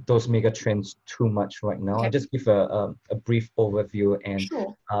into those mega trends too much right now. Okay. I'll just give a brief overview, and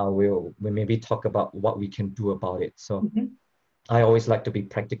Sure. we'll maybe talk about what we can do about it. So I always like to be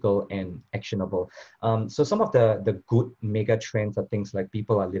practical and actionable. So some of the good mega trends are things like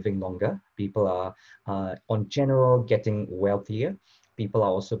people are living longer, people are on general getting wealthier, people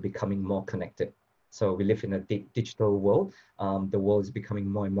are also becoming more connected. So we live in a digital world. The world is becoming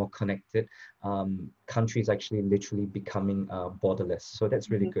more and more connected. Countries actually literally becoming borderless. So that's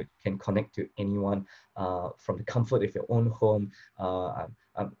really good. You can connect to anyone from the comfort of your own home.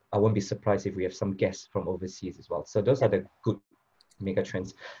 I won't be surprised if we have some guests from overseas as well. So those are the good mega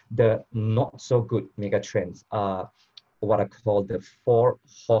trends. The not so good mega trends are what I call the 4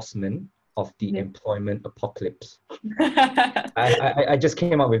 horsemen of the employment apocalypse. I just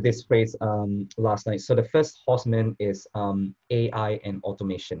came up with this phrase last night. So the first horseman is AI and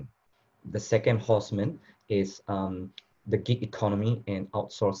automation. The second horseman is the gig economy and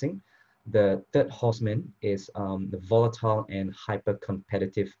outsourcing. The third horseman is the volatile and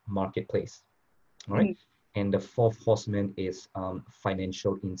hyper-competitive marketplace. All right. And the fourth horseman is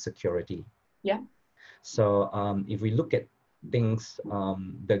financial insecurity. Yeah. So if we look at things,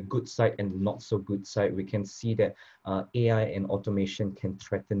 the good side and not so good side, we can see that AI and automation can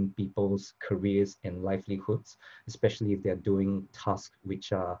threaten people's careers and livelihoods, especially if they're doing tasks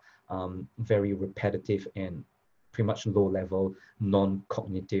which are very repetitive and pretty much low level,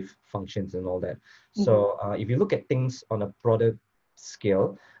 non-cognitive functions and all that. So if you look at things on a broader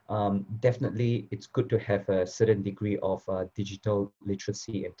scale, definitely it's good to have a certain degree of digital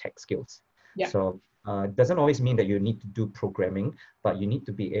literacy and tech skills. Yeah. So it doesn't always mean that you need to do programming, but you need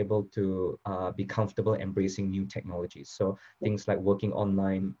to be able to be comfortable embracing new technologies. So things like working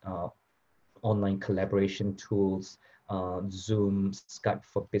online, online collaboration tools, Zoom, Skype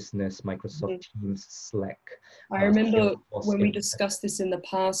for Business, Microsoft Teams, Slack. I remember when we discussed this in the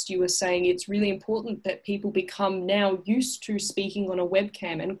past, you were saying it's really important that people become now used to speaking on a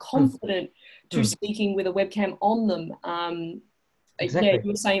webcam and confident to speaking with a webcam on them. Exactly. Yeah, you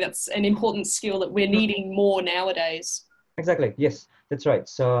were saying that's an important skill that we're needing more nowadays. Exactly. Yes, that's right.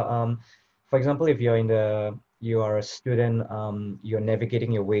 So, for example, if you are a student, you're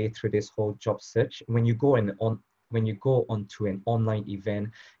navigating your way through this whole job search. When you go onto an online event,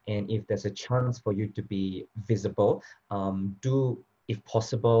 and if there's a chance for you to be visible, do, if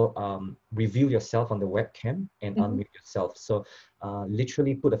possible, reveal yourself on the webcam and unmute yourself. So,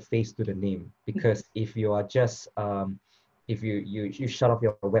 literally put a face to the name, because if you are just if you shut off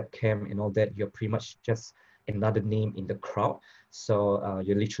your webcam and all that, you're pretty much just another name in the crowd. So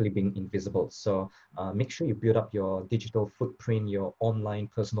you're literally being invisible. So make sure you build up your digital footprint, your online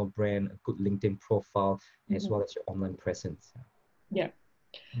personal brand, a good LinkedIn profile, as well as your online presence. Yeah,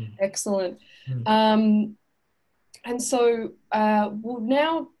 Mm. excellent. Mm. And so we'll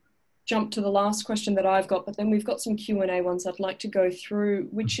now jump to the last question that I've got, but then we've got some Q&A ones I'd like to go through,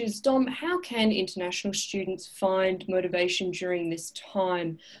 which is, Dom, how can international students find motivation during this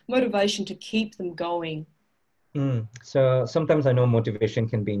time, motivation to keep them going? So sometimes I know motivation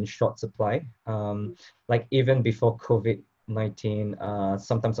can be in short supply. Like even before COVID-19,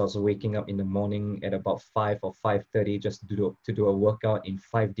 sometimes I was waking up in the morning at about 5 or 5:30 just to do a workout in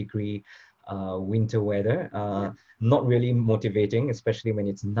 5-degree winter weather. Not really motivating, especially when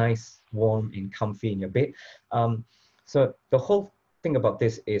it's nice, warm, and comfy in your bed. So the whole thing about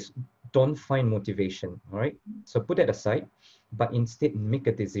this is don't find motivation, all right? So put that aside, but instead make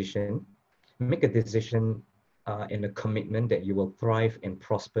a decision. Make a decision and a commitment that you will thrive and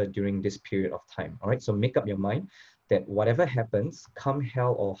prosper during this period of time. All right. So make up your mind that whatever happens, come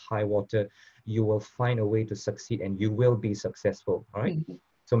hell or high water, you will find a way to succeed and you will be successful. All right.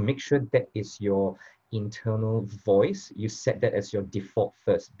 So make sure that is your internal voice. You set that as your default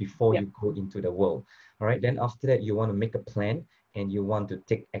first before you go into the world. All right. Then after that, you want to make a plan and you want to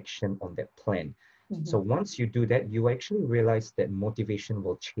take action on that plan. So once you do that, you actually realize that motivation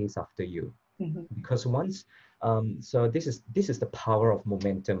will chase after you. Because once so this is the power of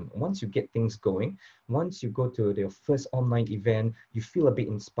momentum. Once you get things going, once you go to your first online event, you feel a bit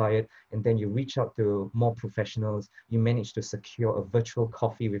inspired, and then you reach out to more professionals, you manage to secure a virtual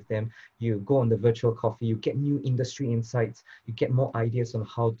coffee with them, you go on the virtual coffee, you get new industry insights, you get more ideas on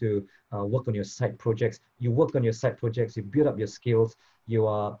how to work on your side projects, you work on your side projects, you build up your skills, you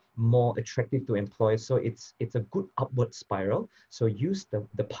are more attractive to employers. So it's a good upward spiral. So use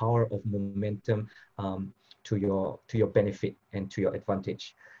the power of momentum to your benefit and to your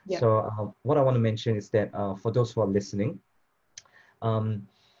advantage. So what I want to mention is that for those who are listening,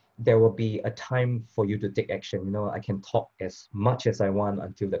 there will be a time for you to take action. You know, I can talk as much as I want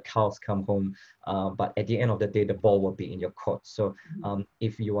until the cows come home, but at the end of the day, the ball will be in your court. So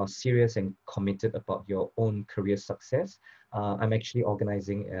if you are serious and committed about your own career success, I'm actually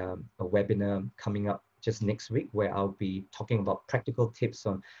organizing a webinar coming up just next week where I'll be talking about practical tips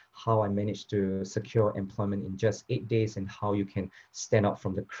on how I managed to secure employment in just 8 days and how you can stand out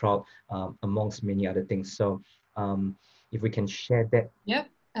from the crowd amongst many other things. So if we can share that. Yep.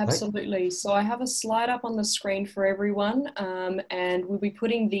 Absolutely. So I have a slide up on the screen for everyone, and we'll be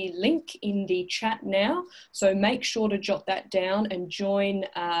putting the link in the chat now. So make sure to jot that down and join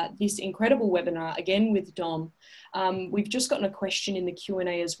this incredible webinar again with Dom. We've just gotten a question in the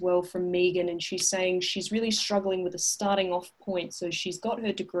Q&A as well from Megan, and she's saying she's really struggling with a starting off point. So she's got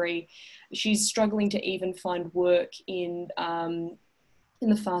her degree. She's struggling to even find work in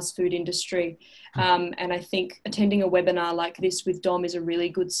the fast food industry. And I think attending a webinar like this with Dom is a really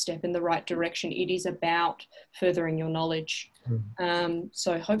good step in the right direction. It is about furthering your knowledge.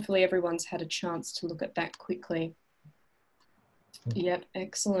 So hopefully everyone's had a chance to look at that quickly. Yep,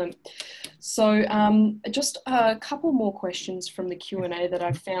 excellent. So just a couple more questions from the Q&A that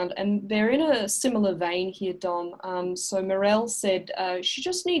I've found, and they're in a similar vein here, Dom. So Morel said she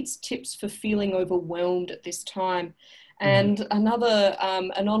just needs tips for feeling overwhelmed at this time. And another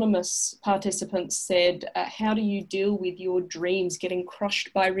anonymous participant said, how do you deal with your dreams getting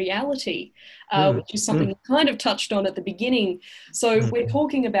crushed by reality? Which is something we kind of touched on at the beginning. So we're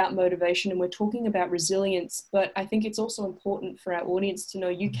talking about motivation and we're talking about resilience, but I think it's also important for our audience to know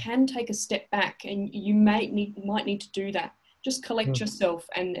you can take a step back, and you might need to do that. Just collect yourself,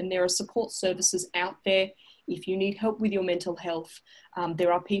 and there are support services out there. If you need help with your mental health,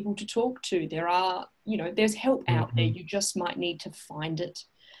 there are people to talk to. There's help out there. You just might need to find it,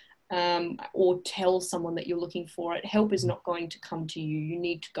 or tell someone that you're looking for it. Help is not going to come to you. You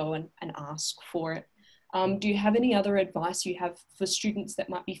need to go and ask for it. Do you have any other advice you have for students that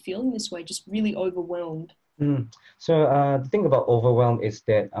might be feeling this way, just really overwhelmed? So the thing about overwhelm is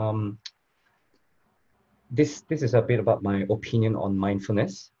that this is a bit about my opinion on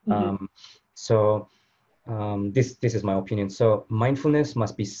mindfulness. This is my opinion. So mindfulness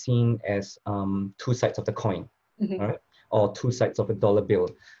must be seen as two sides of the coin, all right, or two sides of a dollar bill.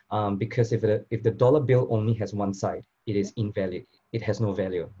 Because if the dollar bill only has one side, it is invalid. It has no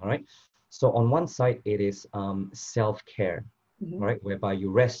value. All right. So on one side, it is self-care, right, whereby you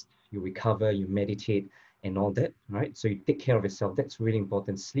rest, you recover, you meditate, and all that. Right. So you take care of yourself. That's really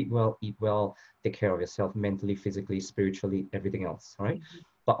important. Sleep well, eat well, take care of yourself mentally, physically, spiritually, everything else. All right.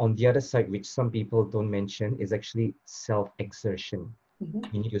 But on the other side, which some people don't mention, is actually self-exertion.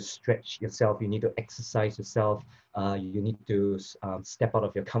 Mhm. You need to stretch yourself, you need to exercise yourself, you need to step out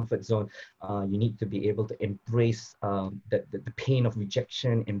of your comfort zone, you need to be able to embrace the pain of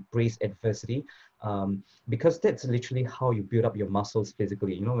rejection, embrace adversity, because that's literally how you build up your muscles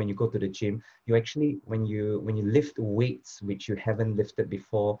physically. You know, when you go to the gym, you actually, when you lift weights which you haven't lifted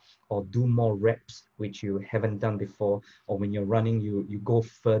before, or do more reps which you haven't done before, or when you're running, you go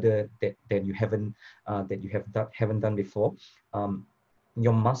further than you haven't haven't done before.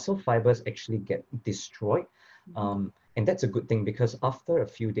 Your muscle fibers actually get destroyed. And that's a good thing, because after a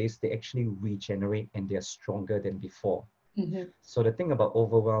few days, they actually regenerate and they're stronger than before. Mhm. So the thing about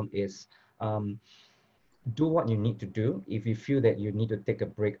overwhelm is, do what you need to do. If you feel that you need to take a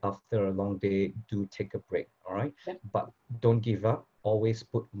break after a long day, do take a break, all right? Yep. But don't give up. Always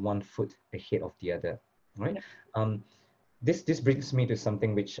put one foot ahead of the other, all right? Yep. This brings me to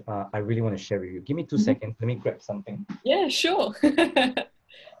something which I really want to share with you. Give me 2 seconds. Let me grab something. Yeah, sure. Okay.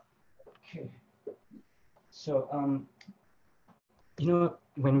 So, you know,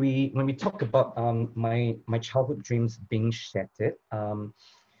 when we talk about my childhood dreams being shattered,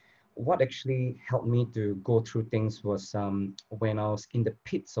 what actually helped me to go through things was, when I was in the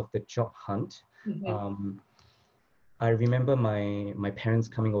pits of the job hunt. Mhm. Um, I remember my parents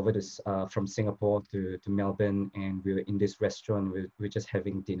coming over to from Singapore to Melbourne, and we were in this restaurant. We were just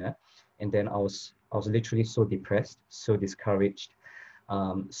having dinner, and then I was literally so depressed, so discouraged,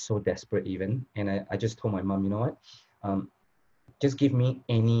 so desperate even. And I just told my mom, you know what? Um, just give me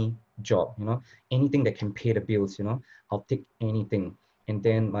any job, anything that can pay the bills, I'll take anything. And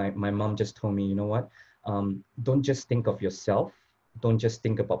then my mom just told me, you know what, don't just think of yourself, don't just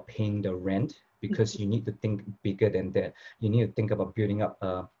think about paying the rent, because you need to think bigger than that. You need to think about building up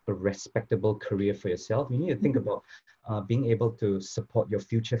a respectable career for yourself. You need to think about being able to support your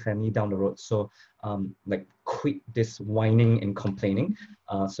future family down the road. So like, quit this whining and complaining.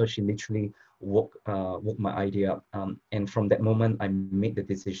 So she literally woke my idea up. And from that moment, I made the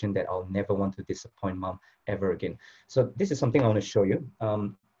decision that I'll never want to disappoint mom ever again. So this is something I want to show you.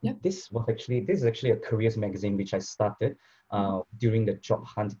 Yep. This is actually a careers magazine which I started during the job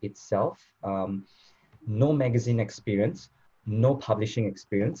hunt itself. No magazine experience, no publishing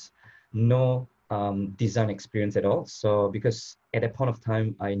experience, no design experience at all. So because at that point of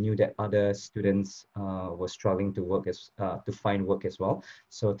time, I knew that other students were struggling to find work as well.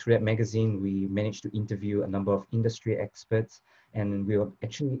 So through that magazine, we managed to interview a number of industry experts, and we were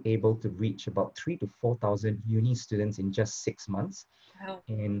actually able to reach about 3,000 to 4,000 uni students in just 6 months. Wow.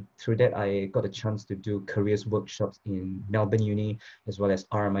 And through that, I got a chance to do careers workshops in Melbourne Uni as well as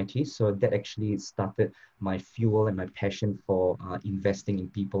RMIT. So that actually started my fuel and my passion for investing in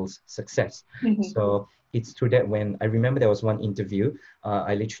people's success. Mhm. So it's through that, when I remember there was one interview,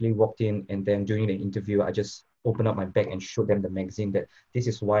 I literally walked in, and then during the interview, I just opened up my bag and showed them the magazine, that this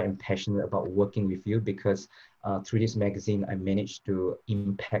is why I'm passionate about working with you, because through this magazine, I managed to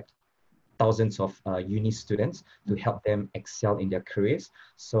impact thousands of uni students to help them excel in their careers.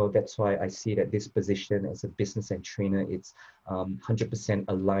 So that's why I see that this position as a business and trainer, it's 100%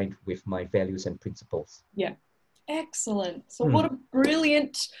 aligned with my values and principles. Yeah. Excellent. So what Hmm. a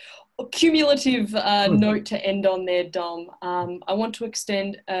brilliant cumulative Hmm. note to end on there, Dom. I want to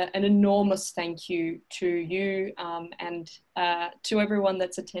extend an enormous thank you to you and to everyone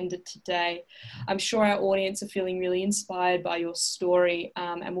that's attended today. I'm sure our audience are feeling really inspired by your story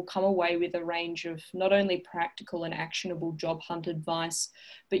and will come away with a range of not only practical and actionable job hunt advice,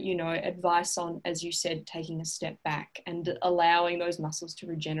 but, advice on, as you said, taking a step back and allowing those muscles to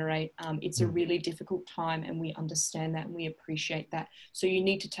regenerate. It's a really difficult time, and we understand that and we appreciate that. So you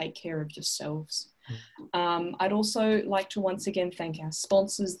need to take care of yourselves. I'd also like to once again thank our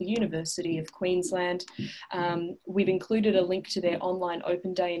sponsors, the University of Queensland. We've included a link to their online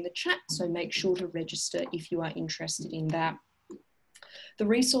open day in the chat, so make sure to register if you are interested in that. The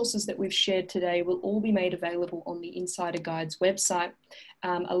resources that we've shared today will all be made available on the Insider Guides website,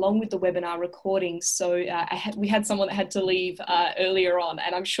 along with the webinar recordings. So we had someone that had to leave earlier on,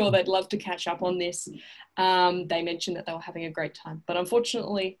 and I'm sure they'd love to catch up on this. They mentioned that they were having a great time, but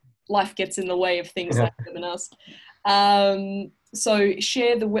unfortunately, life gets in the way of things like webinars. So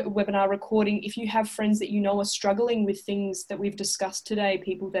share the webinar recording. If you have friends that you know are struggling with things that we've discussed today,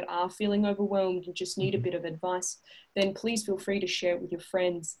 people that are feeling overwhelmed and just need a bit of advice, then please feel free to share it with your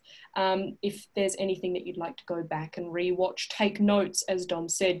friends. If there's anything that you'd like to go back and rewatch, take notes, as Dom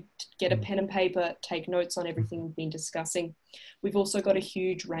said, get a pen and paper, take notes on everything we've been discussing. We've also got a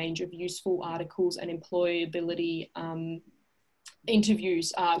huge range of useful articles and employability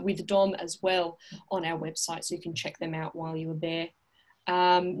interviews with Dom as well on our website, so you can check them out while you are there.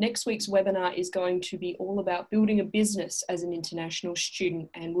 Next week's webinar is going to be all about building a business as an international student,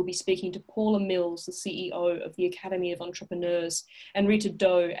 and we'll be speaking to Paula Mills, the CEO of the Academy of Entrepreneurs, and Rita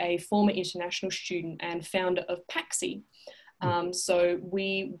Doe, a former international student and founder of Paxi. So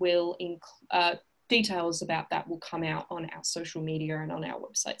we will details about that will come out on our social media and on our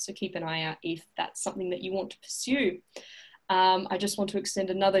website. So keep an eye out if that's something that you want to pursue. I just want to extend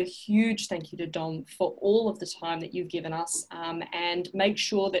another huge thank you to Dom for all of the time that you've given us, and make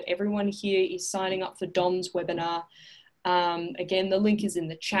sure that everyone here is signing up for Dom's webinar. Again, the link is in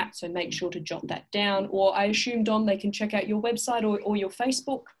the chat, so make sure to jot that down. Or I assume, Dom, they can check out your website or your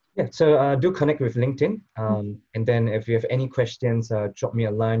Facebook. Yeah, so do connect with LinkedIn. And then if you have any questions, drop me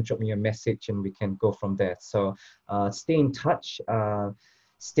a line, drop me a message, and we can go from there. So stay in touch,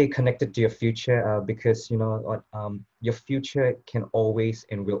 stay connected to your future, because you know what, your future can always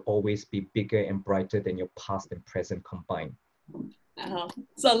and will always be bigger and brighter than your past and present combined.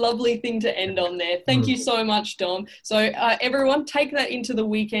 It's a lovely thing to end on there. Thank you so much, Dom. So everyone, take that into the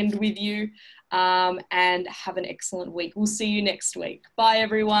weekend with you, and have an excellent week. We'll see you next week. Bye,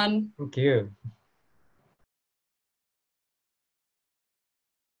 everyone. Thank you.